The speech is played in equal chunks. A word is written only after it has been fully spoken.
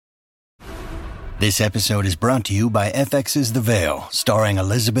This episode is brought to you by FX's The Veil, starring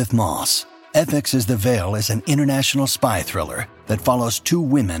Elizabeth Moss. FX's The Veil is an international spy thriller that follows two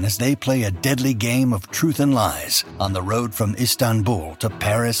women as they play a deadly game of truth and lies on the road from Istanbul to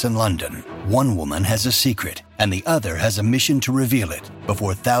Paris and London. One woman has a secret, and the other has a mission to reveal it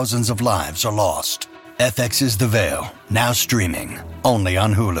before thousands of lives are lost. FX's The Veil, now streaming, only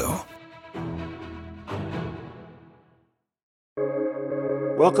on Hulu.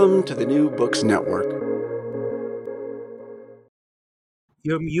 Welcome to the New Books Network.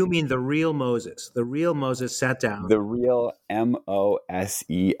 You mean the real Moses? The real Moses sat down. The real Moses.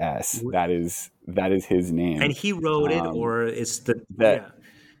 That is his name. And he wrote it, or it's the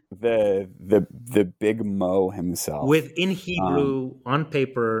big Mo himself. In Hebrew on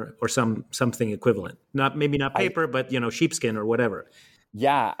paper or something equivalent. Maybe not paper, but sheepskin or whatever.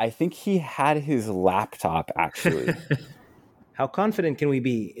 Yeah, I think he had his laptop actually. How confident can we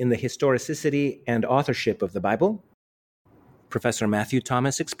be in the historicity and authorship of the Bible? Professor Matthew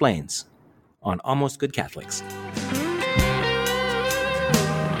Thomas explains on Almost Good Catholics.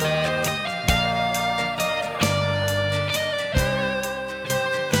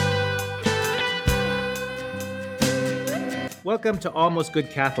 Welcome to Almost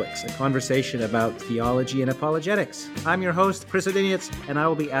Good Catholics, a conversation about theology and apologetics. I'm your host, Chris Adinietz, and I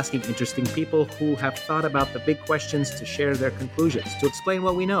will be asking interesting people who have thought about the big questions to share their conclusions, to explain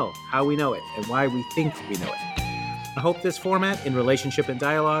what we know, how we know it, and why we think we know it. I hope this format in relationship and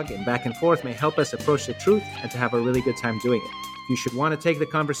dialogue and back and forth may help us approach the truth and to have a really good time doing it. If you should want to take the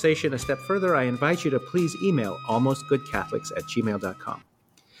conversation a step further, I invite you to please email almostgoodcatholics@gmail.com.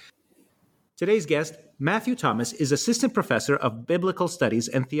 Today's guest, Matthew Thomas, is Assistant Professor of Biblical Studies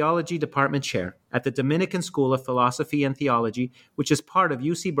and Theology Department Chair at the Dominican School of Philosophy and Theology, which is part of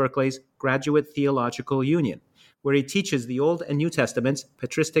UC Berkeley's Graduate Theological Union, where he teaches the Old and New Testaments,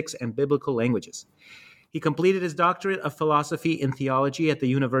 patristics, and biblical languages. He completed his doctorate of philosophy in theology at the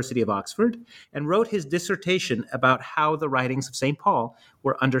University of Oxford and wrote his dissertation about how the writings of St. Paul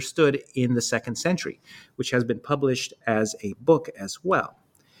were understood in the 2nd century, which has been published as a book as well.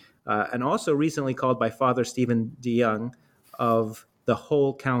 And also recently called by Father Stephen DeYoung of the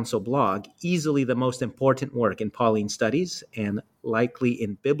Whole Council blog, easily the most important work in Pauline studies and likely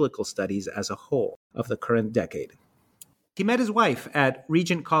in biblical studies as a whole of the current decade. He met his wife at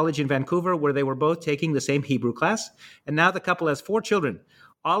Regent College in Vancouver, where they were both taking the same Hebrew class, and now the couple has 4 children,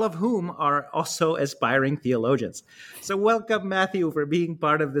 all of whom are also aspiring theologians. So welcome, Matthew, for being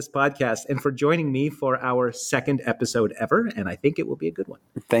part of this podcast and for joining me for our 2nd episode ever, and I think it will be a good one.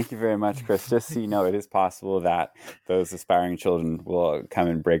 Thank you very much, Chris. Just so you know, it is possible that those aspiring children will come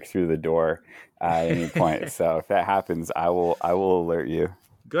and break through the door at any point. So if that happens, I will alert you.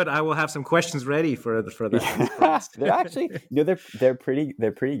 Good. I will have some questions ready for that. They're actually, they're pretty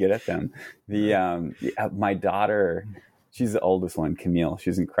good at them. My daughter, she's the oldest one, Camille.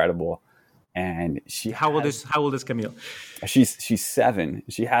 She's incredible, and How old is Camille? She's 7.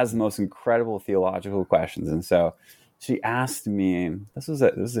 She has the most incredible theological questions, and so she asked me. This was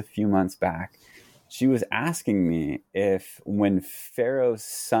a few months back. She was asking me if when Pharaoh's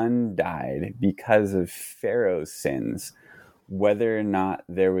son died because of Pharaoh's sins, whether or not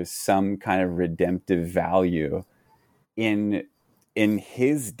there was some kind of redemptive value in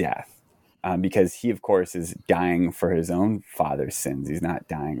his death, because he, of course, is dying for his own father's sins. He's not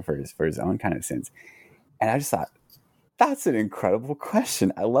dying for his own kind of sins. And I just thought, that's an incredible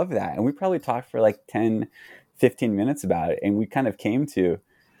question. I love that. And we probably talked for like 10, 15 minutes about it. And we kind of came to,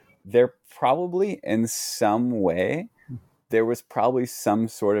 there probably in some way, there was probably some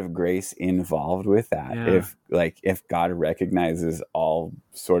sort of grace involved with that. Yeah. If God recognizes all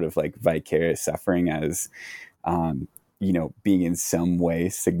sort of like vicarious suffering as, being in some way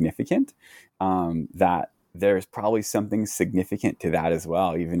significant, that there's probably something significant to that as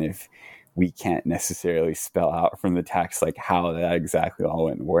well, even if we can't necessarily spell out from the text like how that exactly all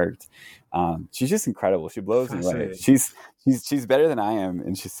went and worked. She's just incredible. She blows me away. She's better than I am,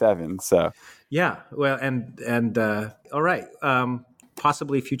 and she's 7. So yeah, well, and all right,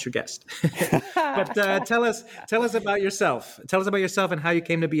 possibly future guest. But tell us about yourself. Tell us about yourself and how you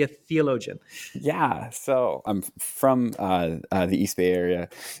came to be a theologian. Yeah, so I'm from the East Bay area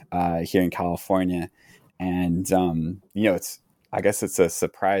here in California, and I guess it's a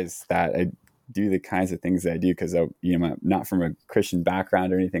surprise that I do the kinds of things that I do because I'm not from a Christian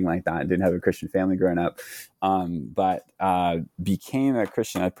background or anything like that. I didn't have a Christian family growing up, but became a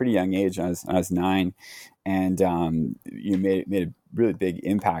Christian at a pretty young age. I was 9, and you made a really big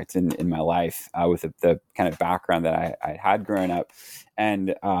impact in my life with the kind of background that I had growing up.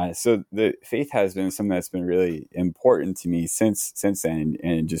 And so the faith has been something that's been really important to me since then,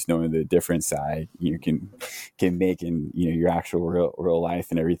 and just knowing the difference that you can make in your actual real life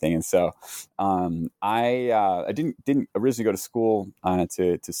and everything. And so I didn't originally go to school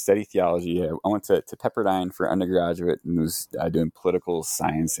to study theology. I went to Pepperdine for undergraduate and was doing political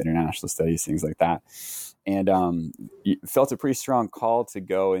science, international studies, things like that. And felt a pretty strong call to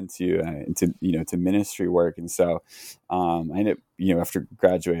go into to ministry work. And so I ended up, after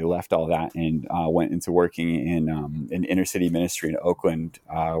graduating, left all that and went into working in an inner city ministry in Oakland,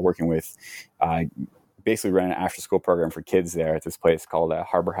 working with basically running an after school program for kids there at this place called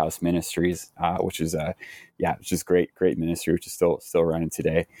Harbor House Ministries, which is just great ministry, which is still running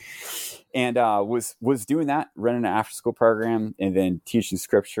today. And was doing that, running an after school program, and then teaching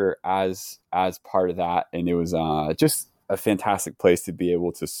scripture as part of that. And it was just a fantastic place to be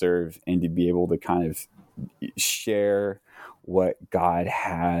able to serve and to be able to kind of share what God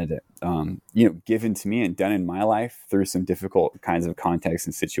had, given to me and done in my life through some difficult kinds of contexts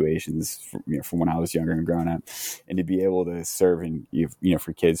and situations from when I was younger and growing up, and to be able to serve and,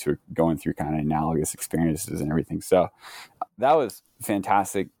 for kids who are going through kind of analogous experiences and everything. So that was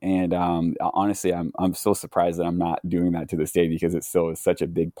fantastic. And honestly, I'm still surprised that I'm not doing that to this day, because it still is such a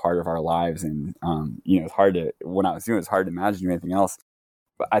big part of our lives. And, it's hard to, when I was doing it, it's hard to imagine doing anything else.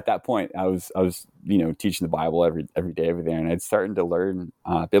 But at that point, I was teaching the Bible every day over there, and I'd started to learn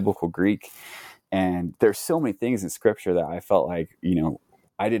biblical Greek. And there's so many things in Scripture that I felt like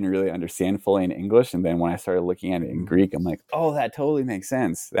I didn't really understand fully in English. And then when I started looking at it in Greek, I'm like, oh, that totally makes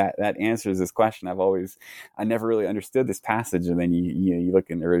sense. That answers this question. I never really understood this passage. And then you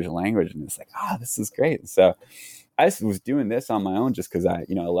look in the original language, and it's like, this is great. So I just was doing this on my own just because I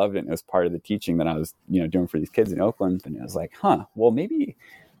loved it. And it was part of the teaching that I was, doing for these kids in Oakland. And I was like, well, maybe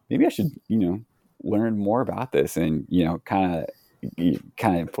I should, learn more about this and,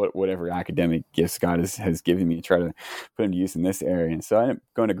 kind of put whatever academic gifts God has given me, try to put them to use in this area. And so I ended up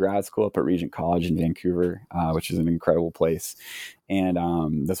going to grad school up at Regent College in Vancouver, which is an incredible place.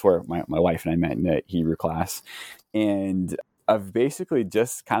 And that's where my wife and I met in the Hebrew class. And I've basically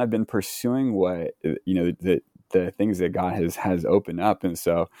just kind of been pursuing what, the things that God has opened up. And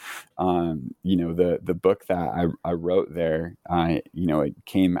so, the book that I wrote there, it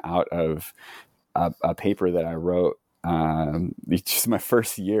came out of a paper that I wrote, just my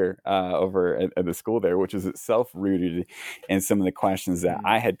first year over at the school there, which was itself rooted in some of the questions that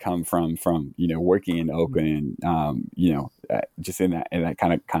I had come from working in Oakland and just in that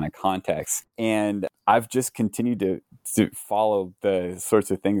kind of context. And I've just continued to follow the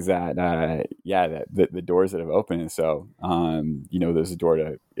sorts of things that the doors that have opened. And so there's a door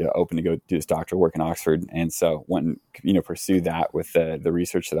to open to go do this doctoral work in Oxford, and so went and pursue that with the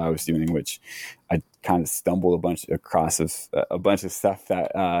research that I was doing, which I kind of stumbled across a bunch of stuff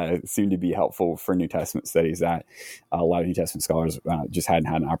that seemed to be helpful for New Testament studies that a lot of New Testament scholars just hadn't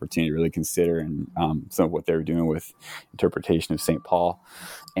had an opportunity to really consider, and some of what they were doing with interpretation of St. Paul.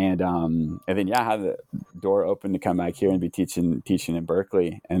 And then I had the door open to come back here and be teaching in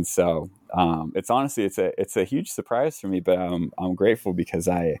Berkeley. And so it's honestly it's a huge surprise for me, but I'm grateful because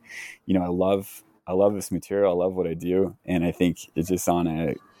I love this material. I love what I do, and I think it's just on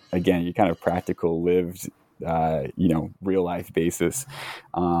your kind of practical, lived, real life basis.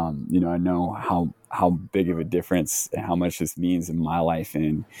 I know how big of a difference and how much this means in my life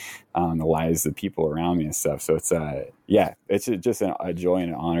and the lives of people around me and stuff. So it's just a joy and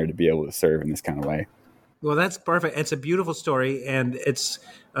an honor to be able to serve in this kind of way. Well, that's perfect. It's a beautiful story, and it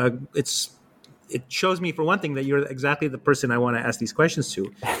shows me, for one thing, that you're exactly the person I want to ask these questions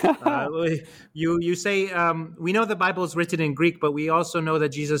to. You say we know the Bible is written in Greek, but we also know that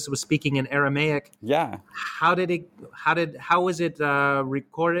Jesus was speaking in Aramaic. Yeah. How was it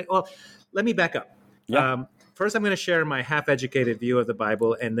recorded? Well, let me back up. Yeah. First, I'm going to share my half-educated view of the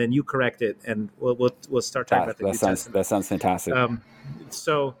Bible, and then you correct it, and we'll start talking about the New Testament. That sounds fantastic.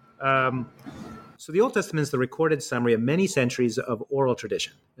 So the Old Testament is the recorded summary of many centuries of oral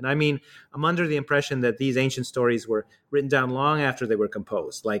tradition. And I mean, I'm under the impression that these ancient stories were written down long after they were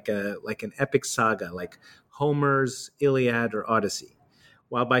composed, like an epic saga, like Homer's Iliad or Odyssey.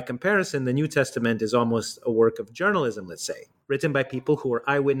 While by comparison, the New Testament is almost a work of journalism, let's say, written by people who are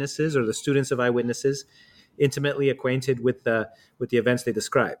eyewitnesses or the students of eyewitnesses, intimately acquainted with the events they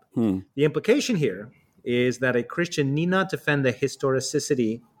describe. The implication here is that a Christian need not defend the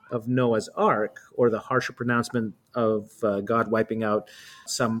historicity of Noah's Ark or the harsher pronouncement of God wiping out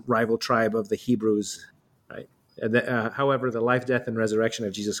some rival tribe of the Hebrews. Right? However, the life, death, and resurrection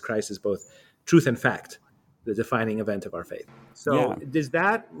of Jesus Christ is both truth and fact. the defining event of our faith. So Yeah. is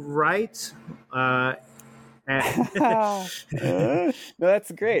that right? No,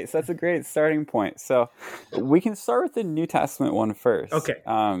 that's great. So that's a great starting point. So we can start with the New Testament one first. Okay.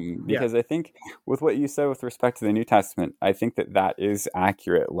 Because I think with what you said with respect to the New Testament, I think that is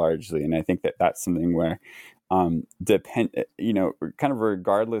accurate largely. And I think that that's something where kind of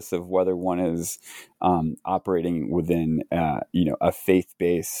regardless of whether one is operating within, a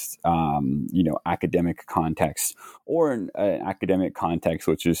faith-based, academic context or an academic context,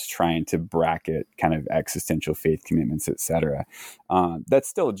 which is trying to bracket kind of existential faith commitments, etc. That's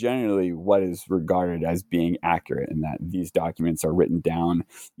still generally what is regarded as being accurate, in that these documents are written down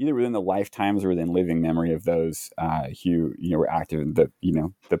either within the lifetimes or within living memory of those who were active in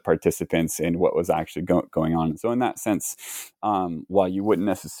the participants and what was actually going on. So in that sense, while you wouldn't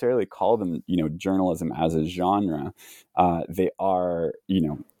necessarily call them journalism as a genre, they are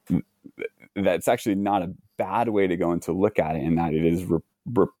that's actually not a bad way to go and to look at it, in that it is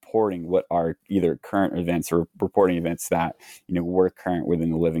reporting what are either current events or reporting events that were current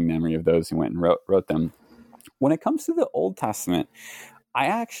within the living memory of those who went and wrote them. When it comes to the Old Testament, I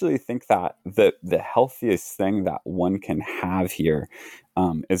actually think that the healthiest thing that one can have here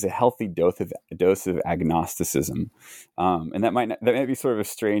is a healthy dose of agnosticism, and that might be sort of a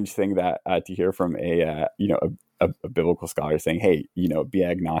strange thing that to hear from a biblical scholar saying, "Hey, be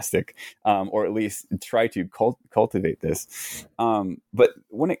agnostic," or at least try to cultivate this. But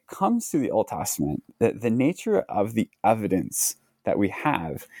when it comes to the Old Testament, the nature of the evidence that we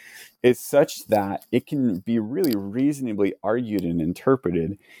have is such that it can be really reasonably argued and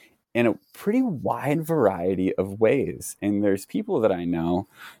interpreted in a pretty wide variety of ways. And there's people that I know,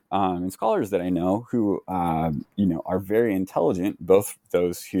 and scholars that I know who, are very intelligent, both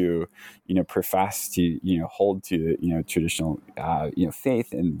those who, profess to, hold to, traditional,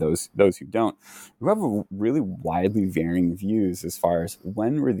 faith, and those who don't, who have a really widely varying views as far as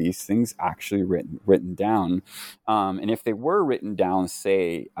when were these things actually written down. And if they were written down,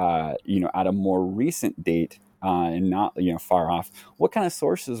 say, at a more recent date, and not far off, what kind of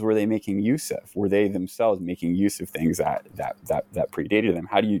sources were they making use of? Were they themselves making use of things that predated them?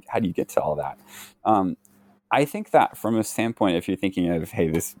 How do you get to all that? I think that from a standpoint, if you're thinking of, hey,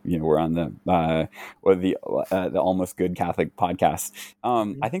 this, we're on the Almost Good Catholic podcast.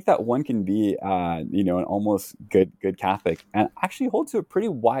 I think that one can be, an almost good Catholic and actually hold to a pretty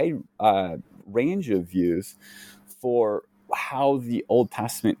wide range of views for how the Old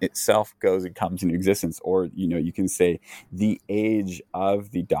Testament itself goes and comes into existence, or you can say the age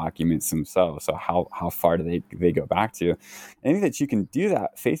of the documents themselves. So how far do they go back to? I think that you can do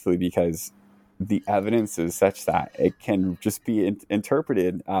that faithfully because the evidence is such that it can just be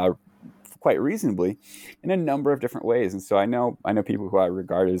interpreted quite reasonably in a number of different ways. And so I know people who I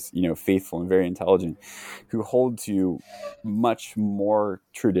regard as, faithful and very intelligent, who hold to much more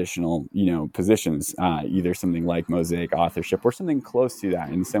traditional, positions, either something like Mosaic authorship or something close to that,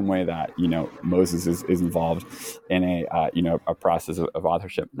 in the same way that, Moses is involved in a process of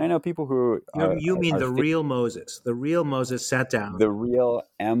authorship. And I know people who you mean the real Moses. The real Moses sat down. The real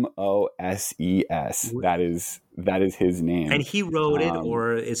Moses. That is his name. And he wrote it,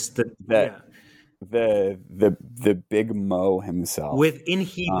 or it's the big Mo himself, within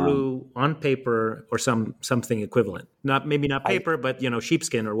Hebrew on paper or something equivalent. Maybe not paper, but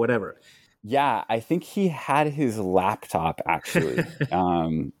sheepskin or whatever. Yeah, I think he had his laptop actually.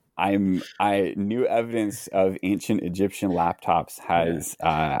 New evidence of ancient Egyptian laptops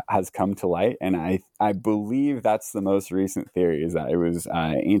has come to light, and I believe that's the most recent theory, is that it was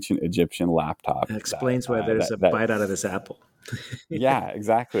ancient Egyptian laptop. That explains why there's a bite out of this apple. Yeah,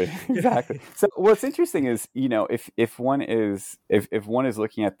 exactly. So what's interesting is, if one is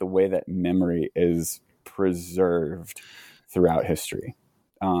looking at the way that memory is preserved throughout history,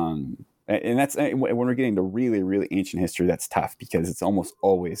 and that's when we're getting to really, really ancient history, that's tough because it's almost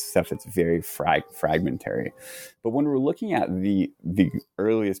always stuff that's very fragmentary. But when we're looking at the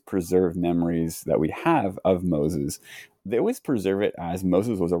earliest preserved memories that we have of Moses, they always preserve it as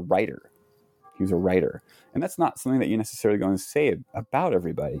Moses was a writer. He was a writer. And that's not something that you necessarily go and say about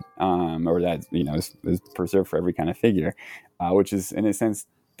everybody, or that, is preserved for every kind of figure, which is, in a sense,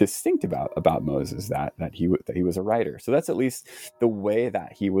 distinct about Moses, that he was a writer. So that's at least the way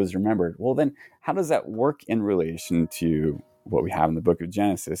that he was remembered. Well, then how does that work in relation to what we have in the book of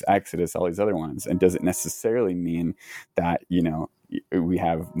Genesis, Exodus, all these other ones? And does it necessarily mean that, we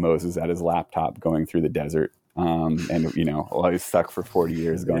have Moses at his laptop going through the desert, And, I was stuck for 40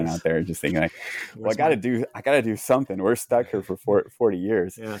 years going out there just thinking like, well, I got to do something. We're stuck here for 40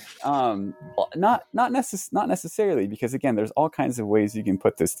 years. Yeah. Not necessarily, because again, there's all kinds of ways you can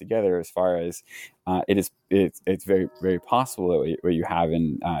put this together as far as it's very, very possible that what you have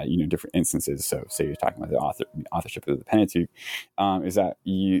in, different instances. So say you're talking about the authorship of the Pentateuch, is that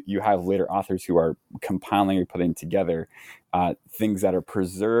you have later authors who are compiling or putting together things that are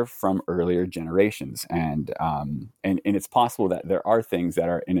preserved from earlier generations, and it's possible that there are things that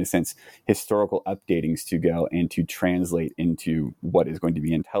are, in a sense, historical updatings to go and to translate into what is going to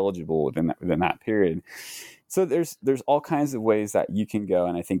be intelligible within that period. So there's all kinds of ways that you can go,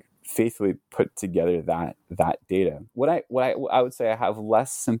 and I think faithfully put together that data. What I would say I have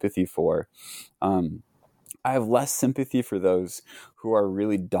less sympathy for. I have less sympathy for those who are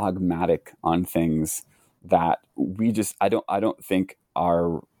really dogmatic on things that I don't think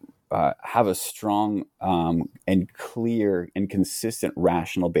are have a strong and clear and consistent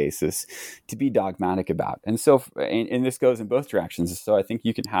rational basis to be dogmatic about. And so, and this goes in both directions. So I think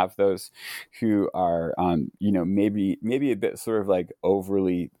you can have those who are, maybe a bit sort of like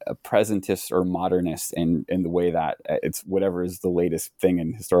overly presentist or modernist in the way that it's whatever is the latest thing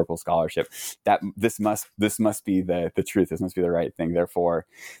in historical scholarship, that this must be the truth. This must be the right thing. Therefore,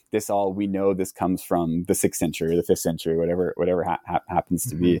 we know this comes from the 6th century or the 5th century, whatever happens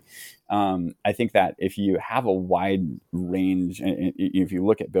to be. I think that if you have a wide range, and if you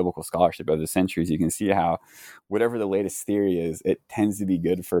look at biblical scholarship over the centuries, you can see how whatever the latest theory is, it tends to be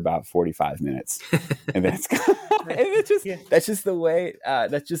good for about 45 minutes, and that's just the way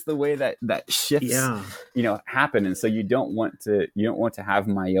that shifts, happen. And so you don't want to have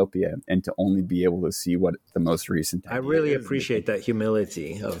myopia and to only be able to see what the most recent. I really appreciate that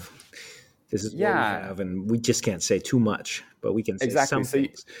humility of this is what we have, and we just can't say too much, but we can say some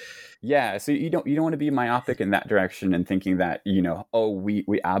things. So you don't want to be myopic in that direction and thinking that,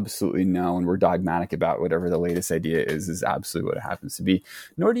 we absolutely know and we're dogmatic about whatever the latest idea is absolutely what it happens to be.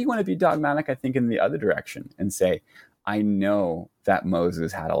 Nor do you want to be dogmatic, I think, in the other direction and say, I know that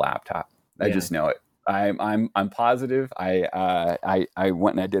Moses had a laptop. I just know it. I'm positive. I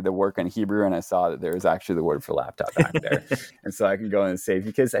went and I did the work on Hebrew and I saw that there was actually the word for laptop back there. And so I can go and say,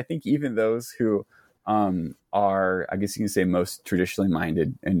 because I think even those who are, I guess you can say, most traditionally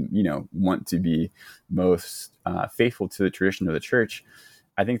minded and, want to be most faithful to the tradition of the church,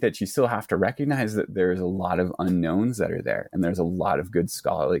 I think that you still have to recognize that there's a lot of unknowns that are there, and there's a lot of good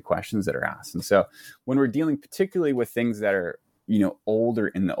scholarly questions that are asked. And so when we're dealing particularly with things that are, older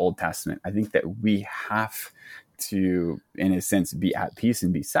in the Old Testament, I think that we have to, in a sense, be at peace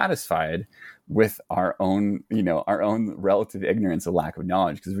and be satisfied with our own relative ignorance or lack of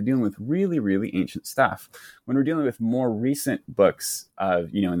knowledge, because we're dealing with really, really ancient stuff. When we're dealing with more recent books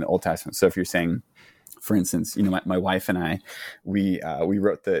of, in the Old Testament. So if you're saying, for instance, my wife and I, we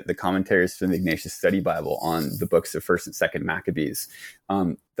wrote the commentaries for the Ignatius Study Bible on the books of 1st and 2nd Maccabees.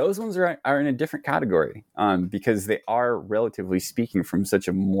 Those ones are in a different category because they are, relatively speaking, from such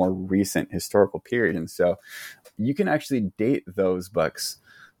a more recent historical period. And so you can actually date those books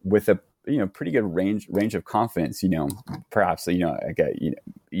with a pretty good range of confidence, perhaps, like a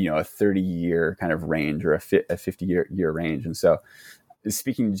 30-year kind of range or a 50-year range. And so,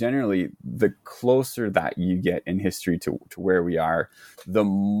 speaking generally, the closer that you get in history to where we are, the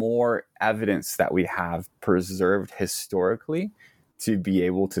more evidence that we have preserved historically to be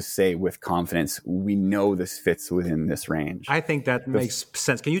able to say with confidence, we know this fits within this range. I think that makes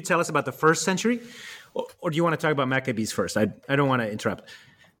sense. Can you tell us about the 1st century? Or do you want to talk about Maccabees first? I don't want to interrupt.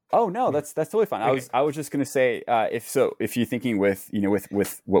 Oh no, that's totally fine. Okay. I was just going to say, if you're thinking with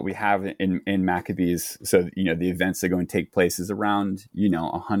what we have in Maccabees, so the events that are going to take place is around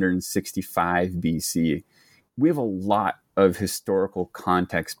 165 BC. We have a lot of historical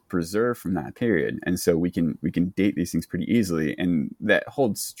context preserved from that period, and so we can date these things pretty easily, and that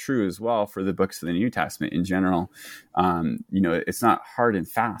holds true as well for the books of the New Testament in general. It's not hard and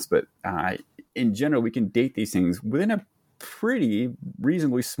fast, but in general, we can date these things within a pretty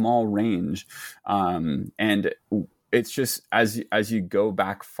reasonably small range, and it's just as you go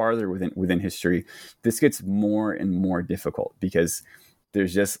back farther within history, this gets more and more difficult because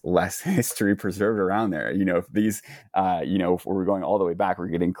there's just less history preserved around there. If these, if we're going all the way back, we're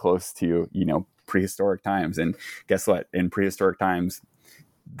getting close to prehistoric times, and guess what? In prehistoric times,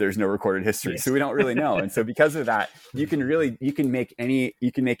 there's no recorded history, so we don't really know. And so because of that, you can make any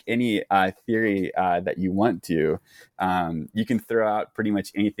theory that you want to. You can throw out pretty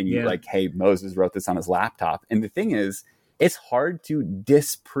much anything you like. Hey, Moses wrote this on his laptop, and the thing is, it's hard to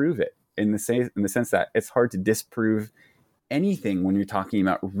disprove it in the sense that it's hard to disprove anything when you're talking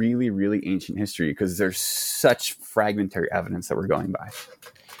about really, really ancient history, because there's such fragmentary evidence that we're going by.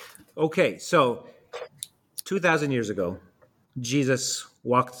 Okay, so 2,000 years ago, Jesus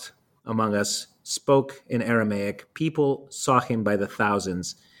walked among us, spoke in Aramaic. People saw him by the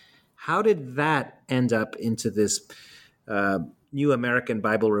thousands. How did that end up into this New American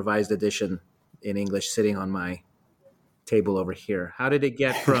Bible Revised Edition in English sitting on my table over here? How did it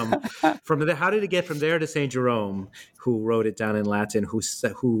get how did it get from there to Saint Jerome, who wrote it down in Latin,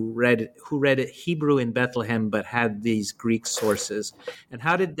 who read Hebrew in Bethlehem but had these Greek sources? And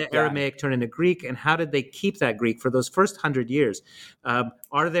how did the Aramaic turn into Greek? And how did they keep that Greek for those first 100 years?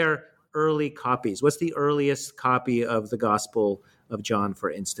 Are there early copies? What's the earliest copy of the Gospel of John, for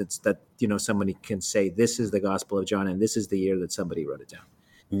instance, that somebody can say this is the Gospel of John and this is the year that somebody wrote it down?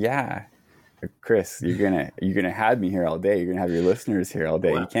 Yeah. Chris, you're gonna have me here all day. You're gonna have your listeners here all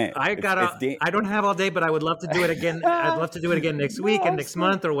day. Well, you can't. I don't have all day, but I would love to do it again. I'd love to do it again next week and next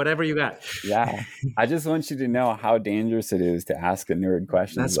month or whatever you got. Yeah, I just want you to know how dangerous it is to ask a nerd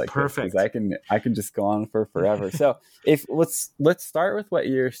question. That's like perfect. This, I can just go on for forever. So let's start with what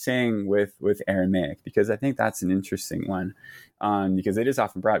you're saying with Aramaic, because I think that's an interesting one, because it is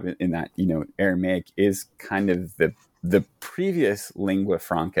often brought in that Aramaic is kind of the previous lingua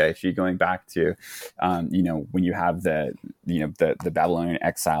franca. If you're going back to, when you have the Babylonian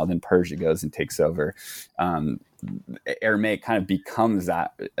exile, then Persia goes and takes over. Aramaic kind of becomes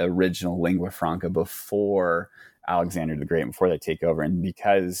that original lingua franca before Alexander the Great, before they take over. And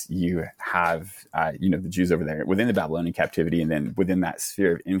because you have, the Jews over there within the Babylonian captivity, and then within that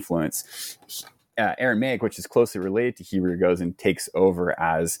sphere of influence, Aramaic, which is closely related to Hebrew, goes and takes over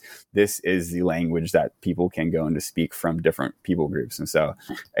as this is the language that people can go and to speak from different people groups. And so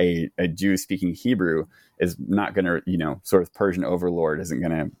a Jew speaking Hebrew is not going to, sort of Persian overlord isn't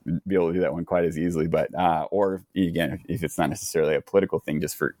going to be able to do that one quite as easily. But, or again, if it's not necessarily a political thing,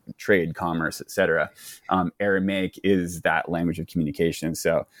 just for trade, commerce, etc., Aramaic is that language of communication.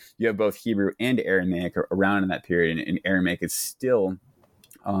 So you have both Hebrew and Aramaic around in that period, and Aramaic is still,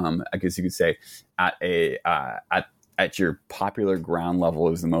 I guess you could say, at your popular ground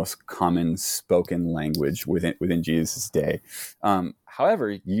level, is the most common spoken language within Jesus' day.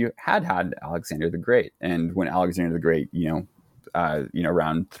 However, you had Alexander the Great, and when Alexander the Great,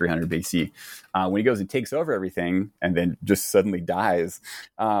 around 300 BC, when he goes and takes over everything and then just suddenly dies,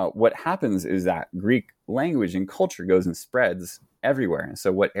 what happens is that Greek language and culture goes and spreads everywhere. And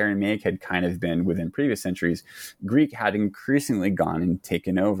so what Aramaic had kind of been within previous centuries, Greek had increasingly gone and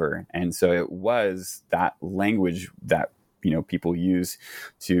taken over. And so it was that language that people use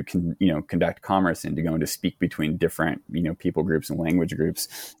to conduct commerce and to go and to speak between different people groups and language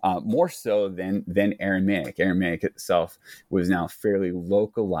groups, more so than Aramaic. Aramaic itself was now fairly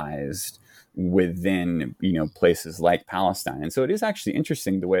localized within places like Palestine. And so it is actually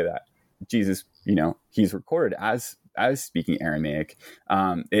interesting the way that Jesus, he's recorded as speaking Aramaic.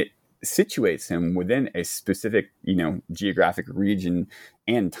 It situates him within a specific, geographic region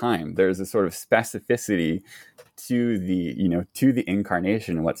and time. There's a sort of specificity to the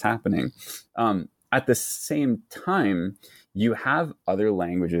incarnation and what's happening. At the same time, you have other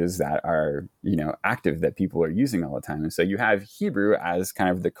languages that are, active, that people are using all the time. And so you have Hebrew as kind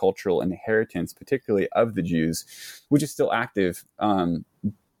of the cultural inheritance, particularly of the Jews, which is still active.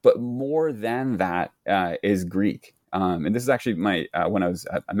 But more than that is Greek. And this is actually when I was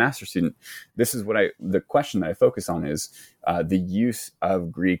a master's student, this is the question that I focus on is the use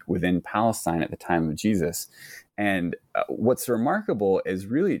of Greek within Palestine at the time of Jesus. And what's remarkable is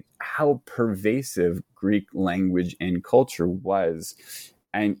really how pervasive Greek language and culture was,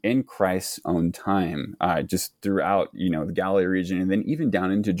 and in Christ's own time, just throughout, the Galilee region, and then even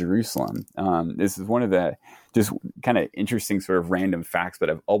down into Jerusalem. This is one of the just kind of interesting sort of random facts that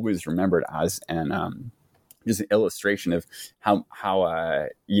I've always remembered as just an illustration of how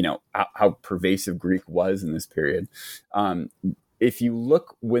pervasive Greek was in this period. If you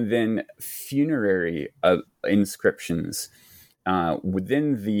look within funerary inscriptions,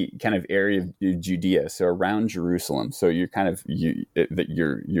 within the kind of area of Judea, so around Jerusalem, so you're kind of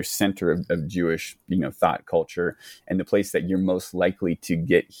your center of Jewish thought culture, and the place that you're most likely to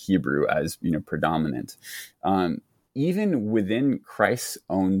get Hebrew as predominant. Even within Christ's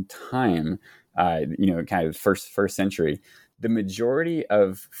own time, kind of first century, the majority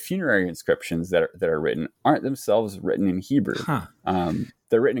of funerary inscriptions that are written aren't themselves written in Hebrew.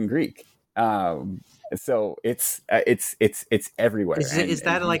 They're written in Greek. So it's everywhere. Is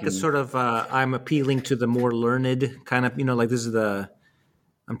that like a sort of I'm appealing to the more learned kind of like this is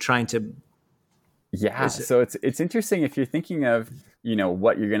I'm trying to. Yeah. So it's interesting if you're thinking of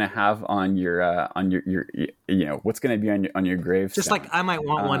what you're going to have on your what's going to be on your gravestone. Just like I might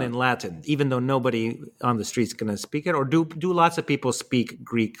want one in Latin, even though nobody on the street's going to speak it. Or do lots of people speak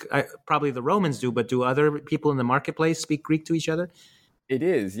Greek? Probably the Romans do, but do other people in the marketplace speak Greek to each other? It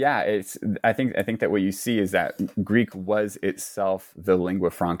is, yeah. I think that what you see is that Greek was itself the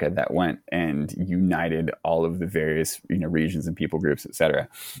lingua franca that went and united all of the various regions and people groups, etc.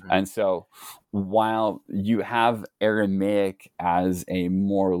 Mm-hmm. And so, while you have Aramaic as a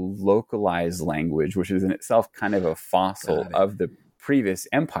more localized language, which is in itself kind of a fossil of the previous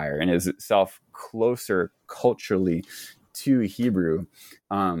empire and is itself closer culturally to Hebrew,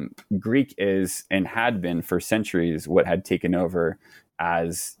 Greek is and had been for centuries what had taken over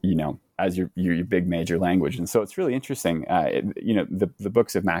as your big major language. And so it's really interesting. The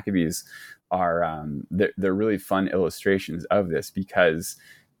books of Maccabees are they're really fun illustrations of this, because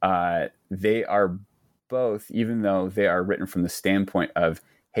they are both, even though they are written from the standpoint of,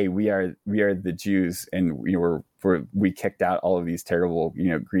 hey, we are the Jews, and we kicked out all of these terrible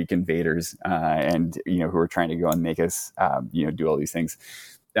Greek invaders and who were trying to go and make us do all these things.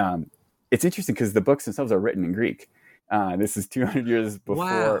 It's interesting because the books themselves are written in Greek. This is 200 years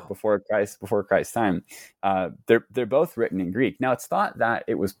before Christ's time. They're both written in Greek. Now, it's thought that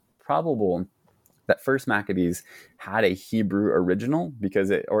it was probable that First Maccabees had a Hebrew original, because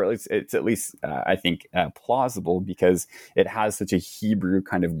it's at least I think plausible, because it has such a Hebrew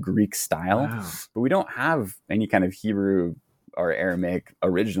kind of Greek style. Wow. But we don't have any kind of Hebrew or Aramaic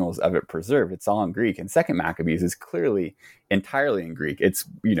originals of it preserved. It's all in Greek. And Second Maccabees is clearly entirely in Greek. It's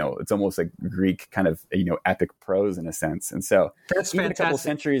it's almost like Greek kind of epic prose in a sense. And so that's even fantastic. A couple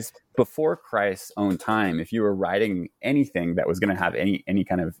centuries before Christ's own time, if you were writing anything that was going to have any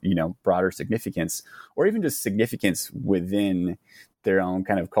kind of broader significance, or even just significance within their own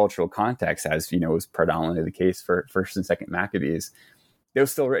kind of cultural context, as was predominantly the case for First and Second Maccabees, it was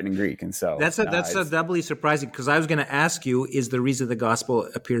still written in Greek. And so that's doubly surprising, because I was going to ask you, is the reason the gospel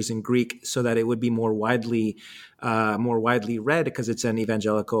appears in Greek so that it would be more widely read, because it's an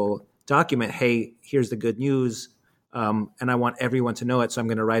evangelical document. Hey, here's the good news, and I want everyone to know it, so I'm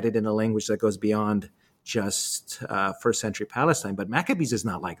going to write it in a language that goes beyond just first century Palestine. But Maccabees is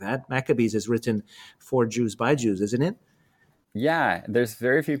not like that. Maccabees is written for Jews by Jews, isn't it? Yeah, there's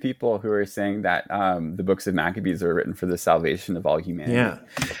very few people who are saying that the books of Maccabees are written for the salvation of all humanity. Yeah,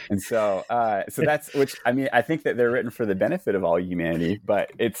 and so that's, which I think that they're written for the benefit of all humanity,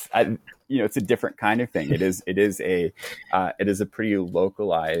 but it's it's a different kind of thing. It is a pretty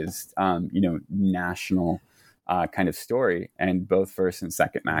localized national kind of story, and both First and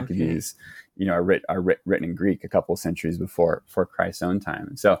Second Maccabees are written in Greek a couple of centuries before Christ's own time.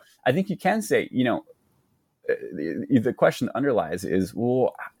 And so I think you can say the question that underlies is,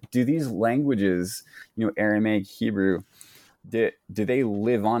 well, do these languages, Aramaic, Hebrew, do they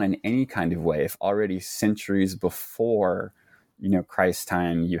live on in any kind of way if already centuries before, Christ's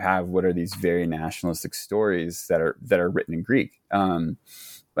time, you have what are these very nationalistic stories that are written in Greek?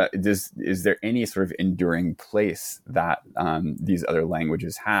 But is there any sort of enduring place that these other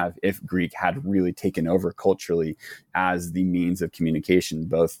languages have if Greek had really taken over culturally as the means of communication,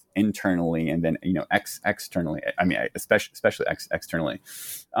 both internally and then externally? Especially externally.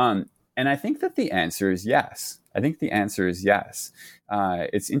 And I think that the answer is yes.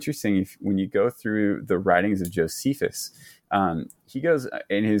 It's interesting when you go through the writings of Josephus. He goes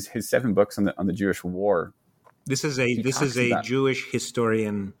in his 7 books on the Jewish War. This is a Jewish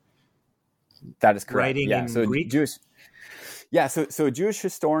historian. That is correct. Writing in Greek. So a Jewish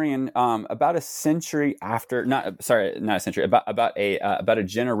historian, about a century after, not a century, about a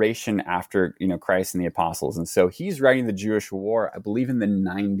generation after Christ and the apostles, and so he's writing the Jewish War, I believe, in the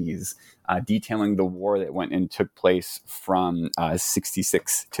 90s, detailing the war that went and took place from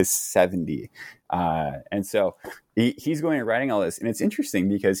 66 to 70, and so he's going and writing all this, and it's interesting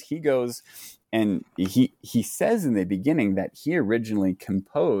because he goes. And he says in the beginning that he originally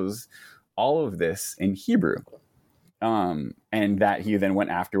composed all of this in Hebrew, and that he then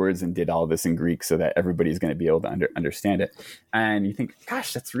went afterwards and did all of this in Greek so that everybody's going to be able to understand it. And you think,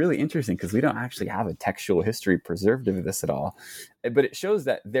 gosh, that's really interesting, because we don't actually have a textual history preserved of this at all. But it shows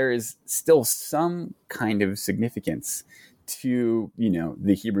that there is still some kind of significance to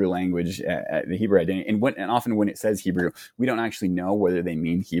the Hebrew language, the Hebrew identity, and often when it says Hebrew, we don't actually know whether they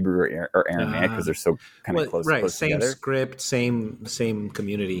mean Hebrew or Aramaic, because they're so kind of close same together. Script, same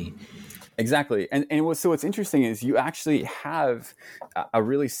community. Exactly, and what's interesting is you actually have a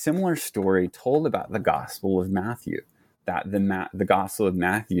really similar story told about the Gospel of Matthew. That the Gospel of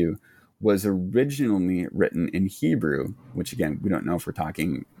Matthew was originally written in Hebrew, which again we don't know if we're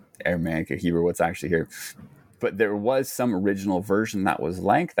talking Aramaic or Hebrew, what's actually here. but there was some original version that was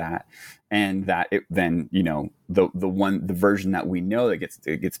like that, and that it then, the version that we know that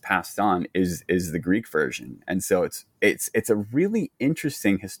gets passed on is the Greek version. And so it's a really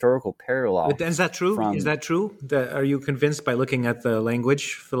interesting historical parallel. Is that true? Is that true? Are you convinced by looking at the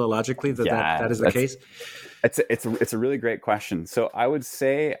language philologically that is the case? It's a really great question. So I would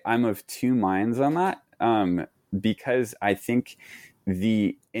say I'm of two minds on that, because I think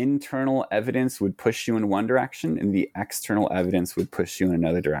the internal evidence would push you in one direction and the external evidence would push you in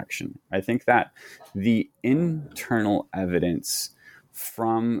another direction. I think that the internal evidence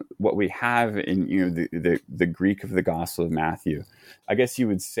from what we have in the Greek of the Gospel of Matthew, I guess you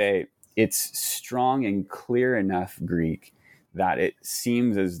would say it's strong and clear enough Greek that it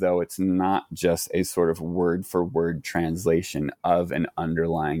seems as though it's not just a sort of word for word translation of an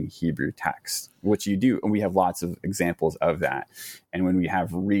underlying Hebrew text, which you do. And we have lots of examples of that. And when we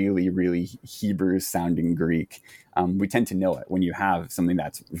have really, really Hebrew sounding Greek, we tend to know it when you have something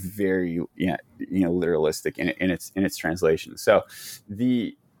that's very, literalistic in its translation. So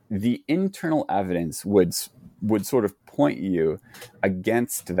the internal evidence would sort of point you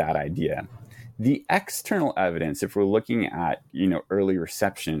against that idea. The external evidence, if we're looking at, early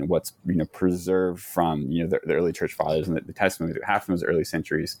reception, what's, preserved from, the early church fathers and the testimony that we have from those early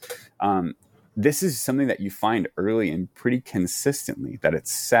centuries, this is something that you find early and pretty consistently, that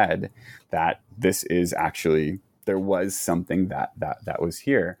it's said that this is actually, there was something that was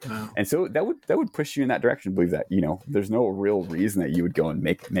here. Wow. And so that would push you in that direction, believe that, there's no real reason that you would go and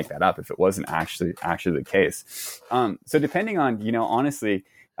make that up if it wasn't actually the case. So depending on, honestly,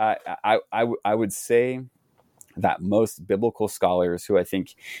 I would say that most biblical scholars, who I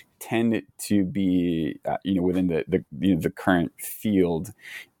think tend to be, within the current field,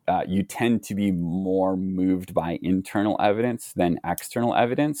 you tend to be more moved by internal evidence than external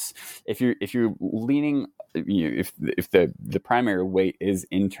evidence. If you're leaning, if the primary weight is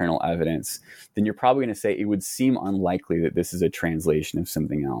internal evidence, then you're probably going to say it would seem unlikely that this is a translation of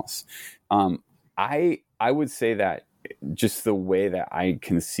something else. I would say that just the way that I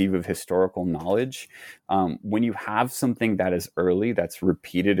conceive of historical knowledge, when you have something that is early, that's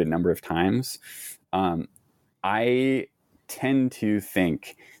repeated a number of times, I tend to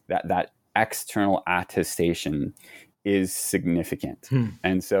think that external attestation is significant.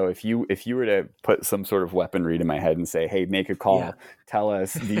 And so if you were to put some sort of weaponry to my head and say, hey, make a call, tell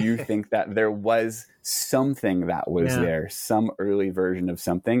us, do you think that there was something that was there, some early version of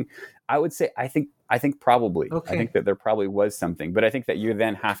something? I would say, I think probably. Okay. I think that there probably was something, but I think that you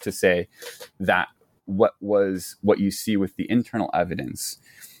then have to say that what you see with the internal evidence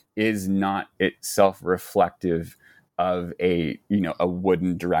is not itself reflective of a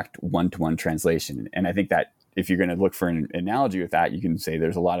wooden direct one-to-one translation. And I think that if you're going to look for an analogy with that, you can say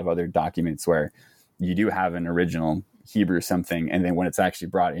there's a lot of other documents where you do have an original Hebrew something, and then when it's actually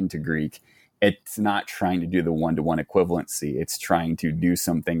brought into Greek, it's not trying to do the one-to-one equivalency. It's trying to do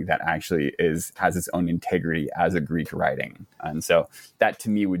something that actually has its own integrity as a Greek writing. And so that to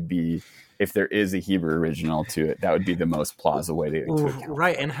me would be, if there is a Hebrew original to it, that would be the most plausible way to account.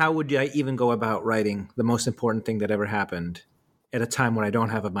 Right. And how would I even go about writing the most important thing that ever happened at a time when I don't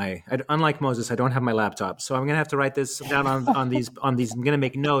have unlike Moses, I don't have my laptop. So I'm going to have to write this down on these. I'm going to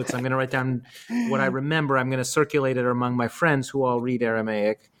make notes. I'm going to write down what I remember. I'm going to circulate it among my friends who all read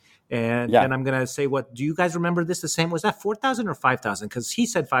Aramaic. And then I'm going to say, do you guys remember this the same? Was that 4,000 or 5,000? Because he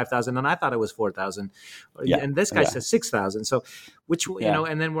said 5,000 and I thought it was 4,000. Yeah. And this guy says 6,000. So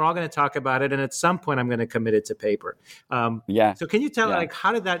and then we're all going to talk about it. And at some point I'm going to commit it to paper. So can you tell,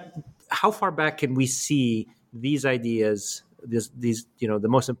 how far back can we see these ideas, these the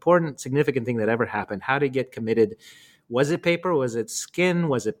most important, significant thing that ever happened? How to get committed? Was it paper? Was it skin?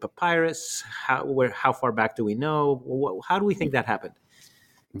 Was it papyrus? How far back do we know? How do we think that happened?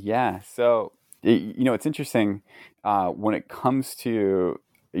 Yeah. So, it's interesting when it comes to,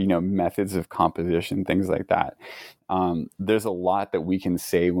 methods of composition, things like that. There's a lot that we can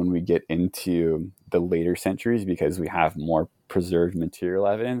say when we get into the later centuries because we have more preserved material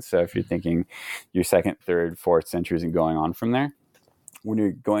evidence. So if you're thinking your 2nd, 3rd, 4th centuries and going on from there, when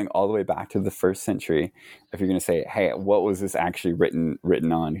you're going all the way back to the 1st century, if you're going to say, hey, what was this actually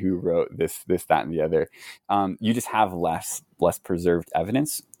written on? Who wrote this, that, and the other? You just have less preserved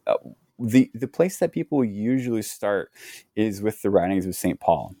evidence. The place that people usually start is with the writings of St.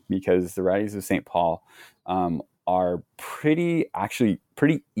 Paul, because the writings of St. Paul are pretty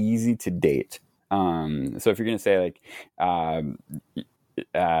easy to date. So if you're going to say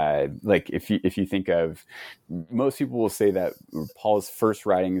like if you think of, most people will say that Paul's first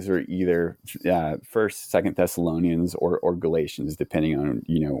writings are either First, Second Thessalonians or Galatians, depending on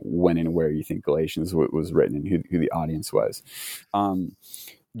when and where you think Galatians was written and who the audience was.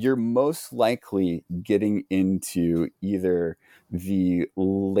 You're most likely getting into either the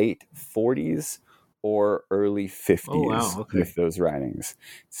late 40s or early 50s with those writings.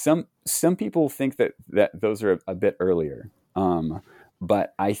 Some people think that those are a bit earlier.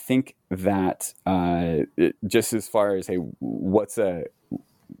 But I think that just as far as, hey, what's a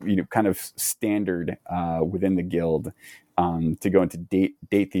kind of standard within the guild to go into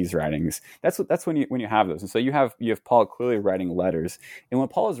date these writings, that's when you have those. And so you have Paul clearly writing letters, and when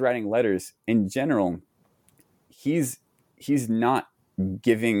Paul is writing letters in general, he's not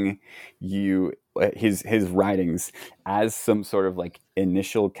giving you his writings as some sort of like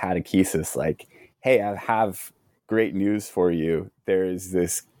initial catechesis, like, hey, I have great news for you. There is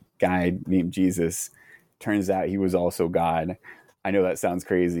this guy named Jesus. Turns out he was also God. I know that sounds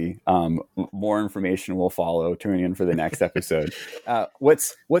crazy. More information will follow. Tune in for the next episode.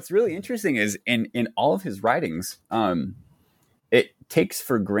 What's really interesting is in all of his writings, it takes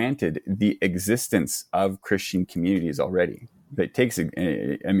for granted the existence of Christian communities already. It takes, even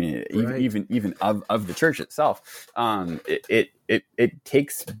of the church itself. It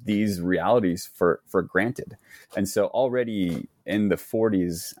takes these realities for granted. And so already in the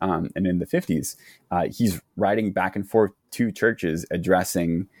 40s and in the 50s, he's writing back and forth to churches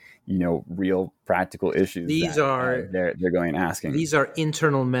addressing, real practical issues. They're going and asking. These are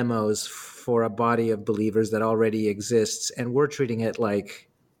internal memos for a body of believers that already exists, and we're treating it like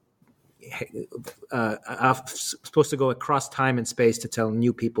supposed to go across time and space to tell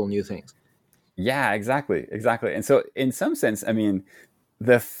new people new things. Yeah, exactly. And so in some sense, I mean,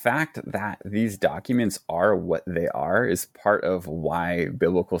 the fact that these documents are what they are is part of why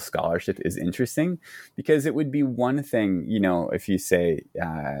biblical scholarship is interesting, because it would be one thing, if you say,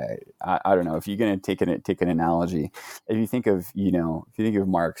 I don't know, if you're going to take an analogy, if you think of,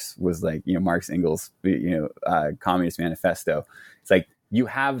 Marx was like, Marx Engels, Communist Manifesto, it's like, you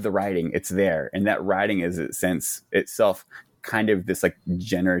have the writing, it's there. And that writing is, in a sense, itself kind of this like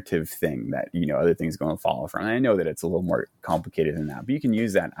generative thing that, other things go and follow from. And I know that it's a little more complicated than that, but you can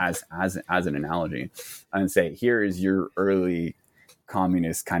use that as an analogy and say, here is your early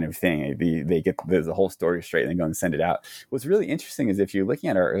communist kind of thing. They get the whole story straight and then go and send it out. What's really interesting is if you're looking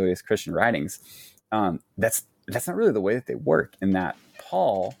at our earliest Christian writings, that's not really the way that they work, in that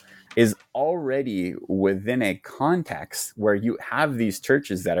Paul is already within a context where you have these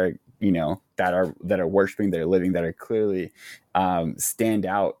churches that are, that are worshiping, that are living, that are clearly stand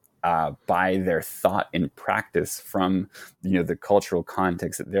out by their thought and practice from, the cultural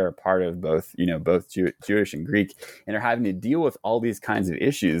context that they're a part of, both Jewish and Greek, and are having to deal with all these kinds of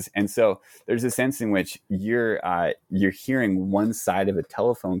issues. And so there's a sense in which you're hearing one side of a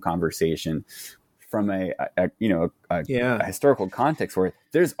telephone conversation from a historical context where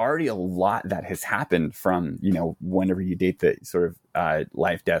there's already a lot that has happened from, whenever you date the sort of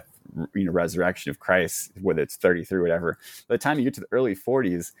life, death, resurrection of Christ, whether it's 33 or whatever. By the time you get to the early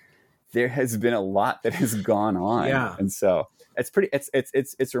 40s, there has been a lot that has gone on. Yeah. And so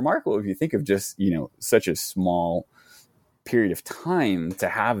it's remarkable if you think of just, such a small period of time to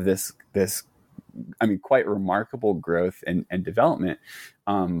have this, quite remarkable growth and development.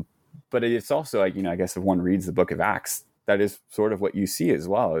 But it's also, I guess if one reads the book of Acts, that is sort of what you see as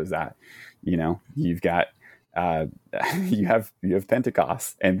well, is that, you've got, you have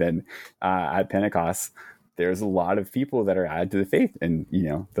Pentecost, and then at Pentecost, there's a lot of people that are added to the faith, and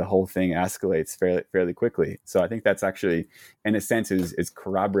the whole thing escalates fairly quickly. So I think that's actually, in a sense, is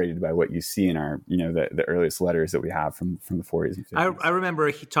corroborated by what you see in our the earliest letters that we have from the 40s and 50s. I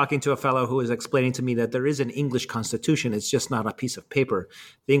remember talking to a fellow who was explaining to me that there is an English Constitution. It's just not a piece of paper.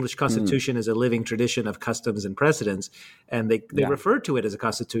 The English Constitution is a living tradition of customs and precedents, and they refer to it as a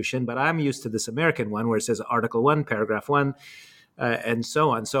constitution. But I'm used to this American one where it says Article 1, Paragraph 1, and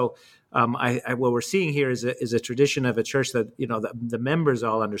so on. So. What we're seeing here is a tradition of a church that the members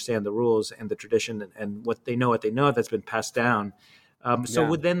all understand the rules and the tradition and what they know that's been passed down. So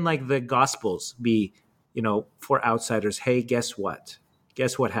would then like the Gospels be for outsiders? Hey, guess what?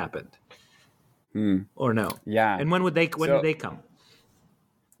 Guess what happened? Or no? Yeah. And when did they come?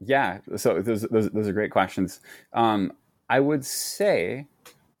 Yeah. So those are great questions. I would say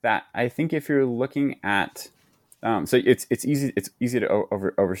that I think if you're looking at so it's easy to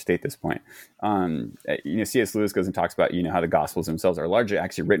overstate this point. C.S. Lewis goes and talks about how the Gospels themselves are largely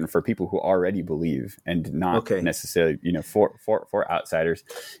actually written for people who already believe and not necessarily for outsiders.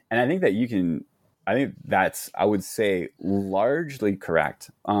 And I think that you can I think that's, I would say, largely correct.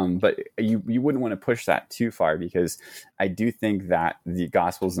 But you wouldn't want to push that too far, because I do think that the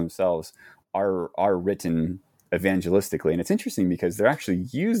Gospels themselves are written evangelistically, and it's interesting because they're actually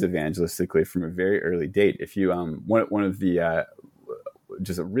used evangelistically from a very early date. If you one of the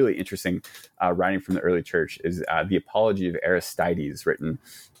just a really interesting writing from the early church is the Apology of Aristides, written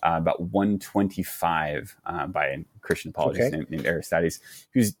about 125 by a Christian apologist named Aristides,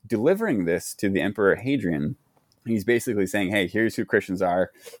 who's delivering this to the Emperor Hadrian. He's basically saying, hey, here's who Christians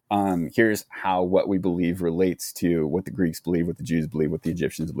are. Here's how what we believe relates to what the Greeks believe, what the Jews believe, what the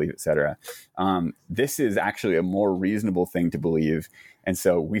Egyptians believe, etc. This is actually a more reasonable thing to believe. And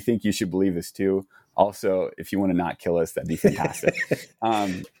so we think you should believe this too. Also, if you want to not kill us, that'd be fantastic.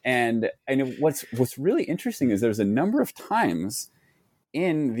 And what's really interesting is there's a number of times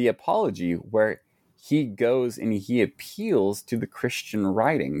in the Apology where he goes and he appeals to the Christian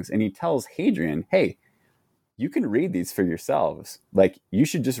writings, and he tells Hadrian, hey, you can read these for yourselves. Like, you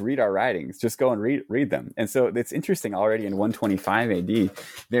should just read our writings. Just go and read them. And so it's interesting, already in 125 AD,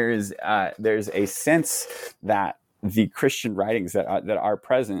 there's a sense that the Christian writings that are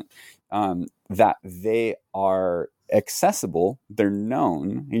present, that they are accessible, they're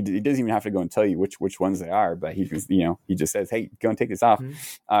known. He doesn't even have to go and tell you which ones they are, but he just says, hey, go and take this off.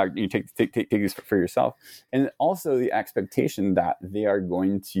 You take these for yourself. And also the expectation that they are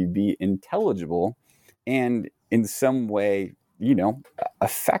going to be intelligible and in some way,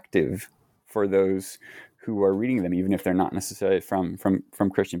 effective for those who are reading them, even if they're not necessarily from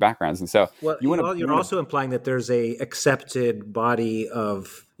Christian backgrounds. And so, you're also implying that there's a accepted body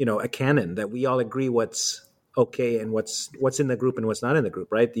of, a canon, that we all agree what's okay and what's in the group and what's not in the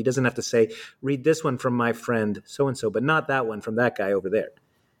group, right? He doesn't have to say, read this one from my friend so and so, but not that one from that guy over there.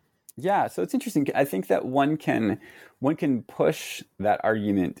 Yeah, so it's interesting. I think that one can push that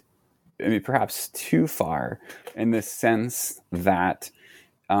argument, perhaps too far, in the sense that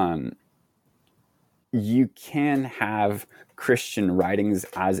you can have Christian writings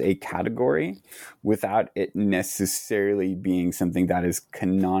as a category without it necessarily being something that is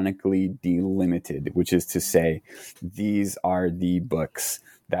canonically delimited, which is to say, these are the books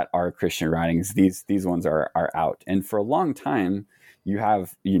that are Christian writings. These ones are out. And for a long time, you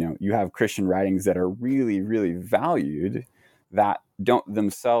have Christian writings that are really, really valued, that don't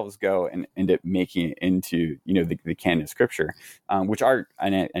themselves go and end up making it into the canon of Scripture, which I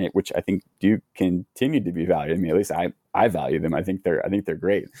think do continue to be valued. I mean, at least I value them. I think they're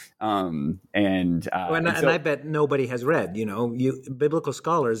great. And I bet nobody has read. Biblical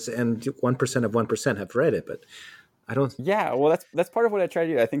scholars and 1% of 1% have read it, but I don't. Yeah, well, that's part of what I try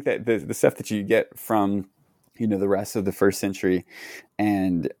to do. I think that the stuff that you get from the rest of the first century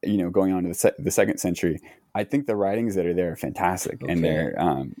and going on to the second century, I think the writings that are there are fantastic. Okay. And they're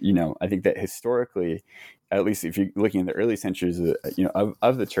I think that historically, at least if you're looking at the early centuries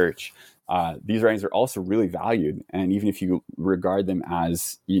of the church, these writings are also really valued. And even if you regard them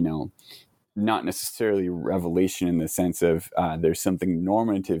as not necessarily revelation in the sense of there's something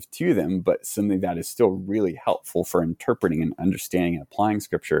normative to them, but something that is still really helpful for interpreting and understanding and applying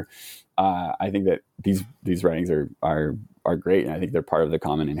Scripture, I think that these writings are great, and I think they're part of the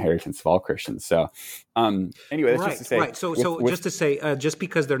common inheritance of all Christians. So, anyway, that's just to say. Right. Just to say, just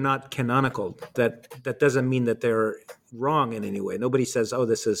because they're not canonical, that doesn't mean that they're wrong in any way. Nobody says, "Oh,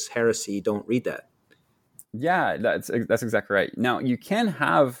 this is heresy. Don't read that." Yeah, that's exactly right. Now, you can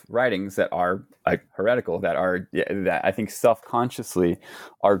have writings that are heretical, that I think self-consciously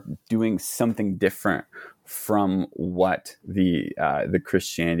are doing something different from what the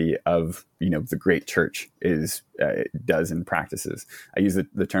Christianity of the great church does and practices. I use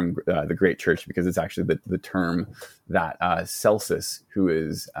the term the great church because it's actually the term that Celsus, who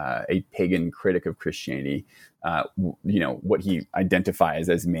is a pagan critic of Christianity, what he identifies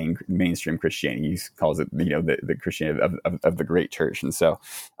as mainstream Christianity, he calls it the Christianity of the great church. And so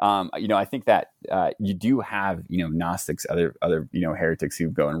I think that you do have Gnostics, other heretics who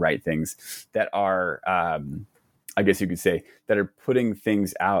go and write things that are I guess you could say that are putting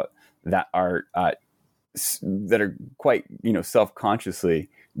things out that are quite self-consciously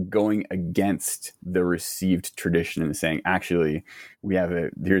going against the received tradition and saying, actually, we have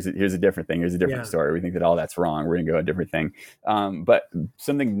here's a different thing, here's a different story, we think that all that's wrong, we're gonna go a different thing. But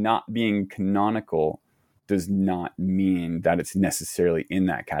something not being canonical does not mean that it's necessarily in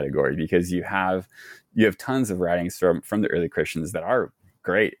that category, because you have tons of writings from the early Christians that are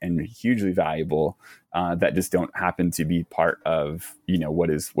great and hugely valuable, that just don't happen to be part of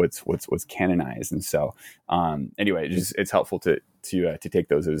what's canonized. And so anyway, it's helpful to take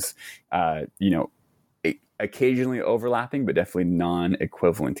those as occasionally overlapping, but definitely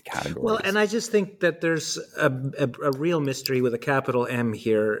non-equivalent categories. Well, and I just think that there's a real mystery with a capital M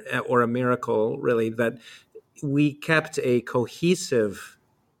here, or a miracle, really, that we kept a cohesive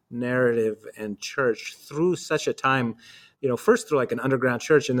narrative and church through such a time, first through like an underground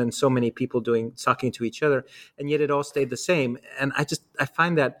church and then so many people talking to each other, and yet it all stayed the same. And I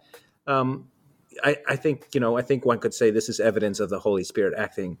find that I think one could say this is evidence of the Holy Spirit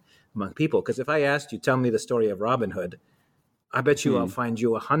acting among people. Because if I asked you, tell me the story of Robin Hood, I bet you I'll find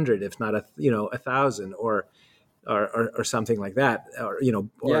you 100, if not 1,000, or something like that,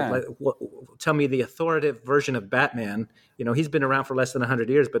 tell me the authoritative version of Batman. He's been around for less than 100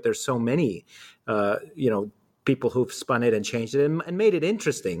 years, but there's so many, people who've spun it and changed it and made it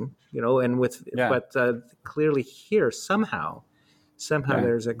interesting, but clearly here somehow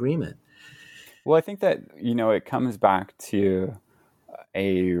there's agreement. Well, I think that, it comes back to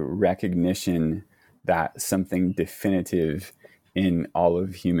a recognition that something definitive in all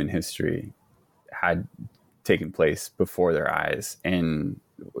of human history had taken place before their eyes, and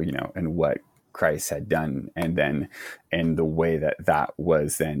what Christ had done, and the way that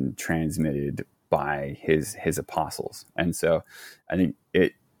was then transmitted by his apostles. And so I think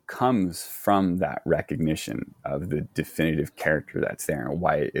it comes from that recognition of the definitive character that's there, and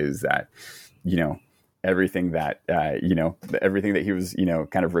why it is that everything that everything that he was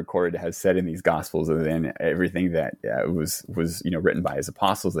kind of recorded to have said in these gospels, and then everything that was written by his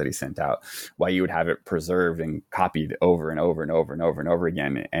apostles that he sent out, why you would have it preserved and copied over and over and over and over and over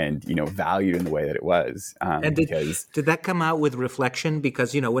again, and valued in the way that it was. And did that come out with reflection?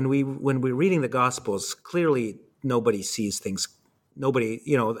 Because when we're reading the gospels, clearly nobody sees things. Nobody,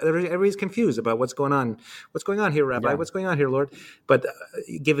 everybody's confused about what's going on. What's going on here, Rabbi? Yeah. What's going on here, Lord? But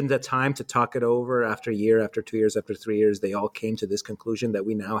given the time to talk it over after a year, after 2 years, after 3 years, they all came to this conclusion that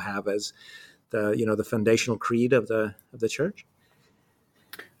we now have as the foundational creed of the church.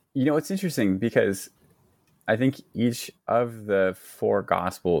 It's interesting because I think each of the four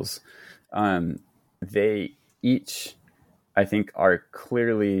gospels, they each, I think, are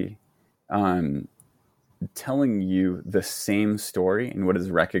clearly telling you the same story and what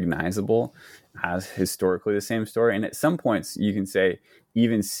is recognizable as historically the same story. And at some points you can say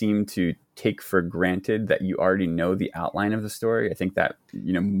even seem to take for granted that you already know the outline of the story. I think that,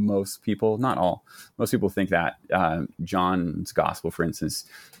 most people, not all, most people think that John's gospel, for instance,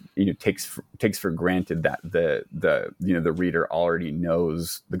 takes for granted that the reader already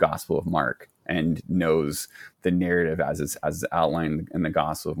knows the Gospel of Mark and knows the narrative as outlined in the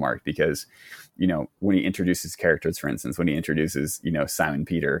Gospel of Mark, because when he introduces characters, for instance, when he introduces Simon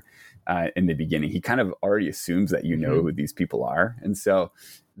Peter in the beginning, he kind of already assumes that know who these people are. And so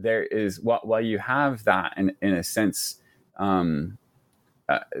there is, while you have that in a sense,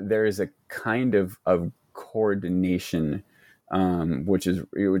 there is a kind of coordination, which is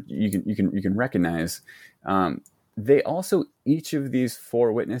you can recognize. They also, each of these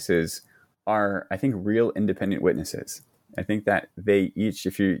four witnesses are, I think, real independent witnesses. I think that they each,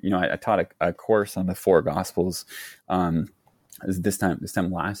 if I taught a course on the four gospels this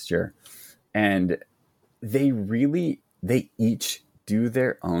time last year, and they each do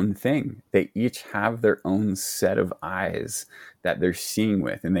their own thing. They each have their own set of eyes that they're seeing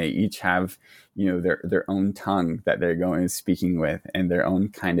with, and they each have their own tongue that they're going and speaking with, and their own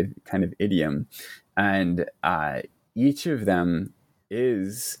kind of idiom, and each of them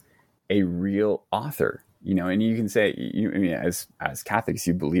is a real author. And you can say, as Catholics,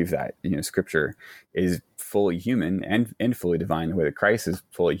 you believe that, Scripture is fully human and fully divine, the way that Christ is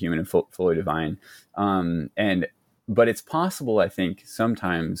fully human and fully divine. But it's possible, I think,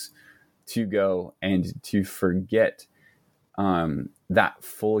 sometimes to go and to forget that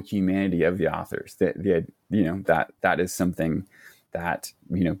full humanity of the authors. That is something that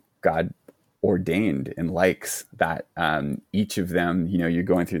God ordained and likes. That each of them, you're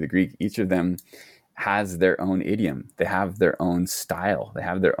going through the Greek, each of them has their own idiom. They have their own style. They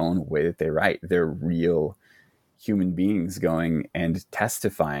have their own way that they write. They're real human beings going and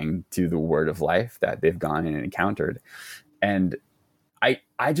testifying to the word of life that they've gone and encountered. And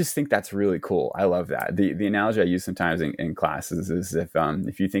I just think that's really cool. I love that. The analogy I use sometimes in classes is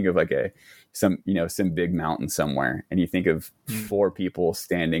if you think of like some big mountain somewhere, and you think of four people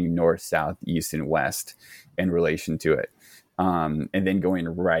standing north, south, east, and west in relation to it. And then going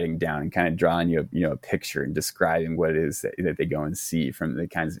and writing down and kind of drawing you a picture and describing what it is that they go and see from the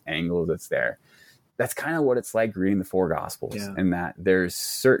kinds of angles that's there. That's kind of what it's like reading the four gospels, and that there's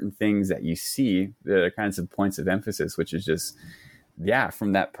certain things that you see that are kinds of points of emphasis, which is just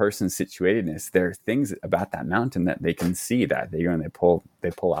from that person's situatedness, there are things about that mountain that they can see that they go and they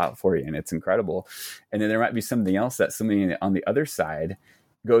pull out for you, and it's incredible. And then there might be something else that somebody on the other side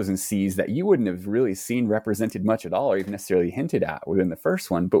goes and sees that you wouldn't have really seen represented much at all, or even necessarily hinted at within the first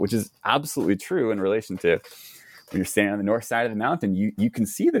one, but which is absolutely true in relation to when you're standing on the north side of the mountain. You can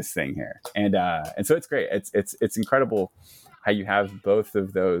see this thing here, and so it's great. It's incredible how you have both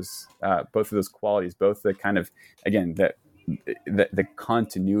of those qualities, both the kind of, again, the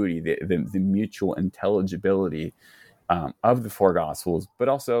continuity, the mutual intelligibility of the four Gospels, but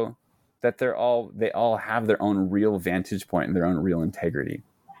also that they all have their own real vantage point and their own real integrity.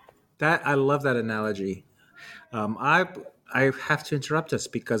 I love that analogy. I have to interrupt us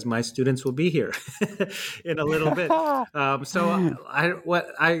because my students will be here in a little bit. So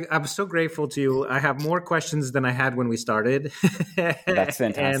I'm so grateful to you. I have more questions than I had when we started. That's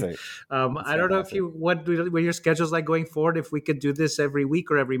fantastic. And I don't know if what your schedule's like going forward. If we could do this every week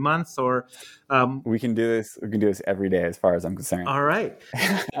or every month, or we can do this. We can do this every day, as far as I'm concerned. All right.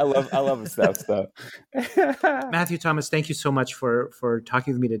 I love the stuff. So, Matthew Thomas, thank you so much for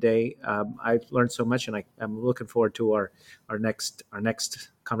talking with me today. I've learned so much, and I'm looking forward to our next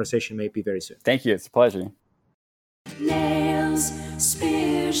conversation, maybe very soon. Thank you. It's a pleasure. Nails,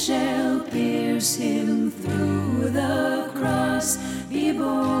 spear shall pierce him through the cross. Be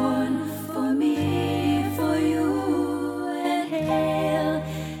born for me, for you, and hail,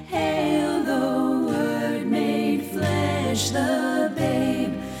 hail the Word made flesh, the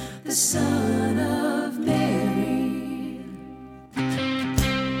babe, the Son of Mary.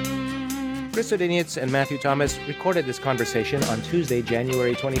 Chris Odinietz and Matthew Thomas recorded this conversation on Tuesday,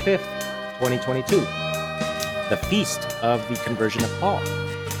 January 25th, 2022, the feast of the conversion of Paul.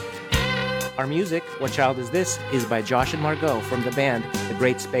 Our music, What Child Is This?, is by Josh and Margot from the band The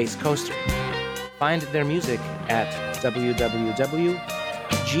Great Space Coaster. Find their music at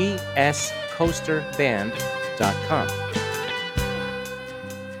www.gscoasterband.com.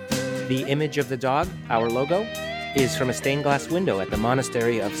 The image of the dog, our logo, is from a stained glass window at the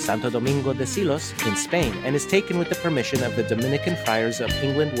monastery of Santo Domingo de Silos in Spain, and is taken with the permission of the Dominican Friars of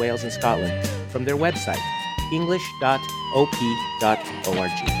England, Wales, and Scotland from their website,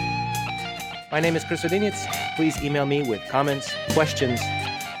 english.op.org. My name is Chris Odinietz. Please email me with comments, questions,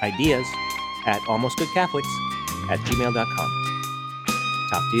 ideas at almostgoodcatholics@gmail.com.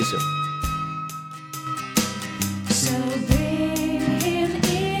 Talk to you soon. So bring him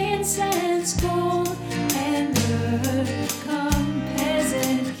incense, gold, and myrrh. Come,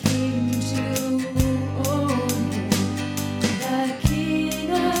 peasant king, to own him. The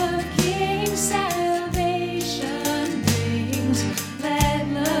King of Kings salvation brings. Let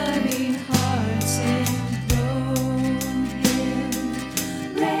loving hearts enthrone him.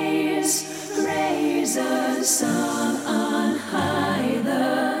 Raise a song on high.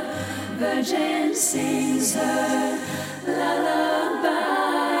 The Virgin sings her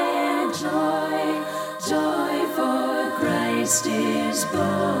lullaby, and joy for Christ is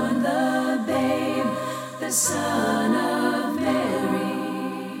born, the babe, the Son of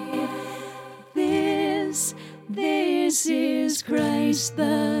Mary. This is Christ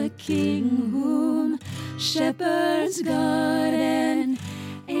the King, whom shepherds guard and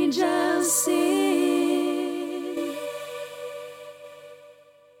angels sing.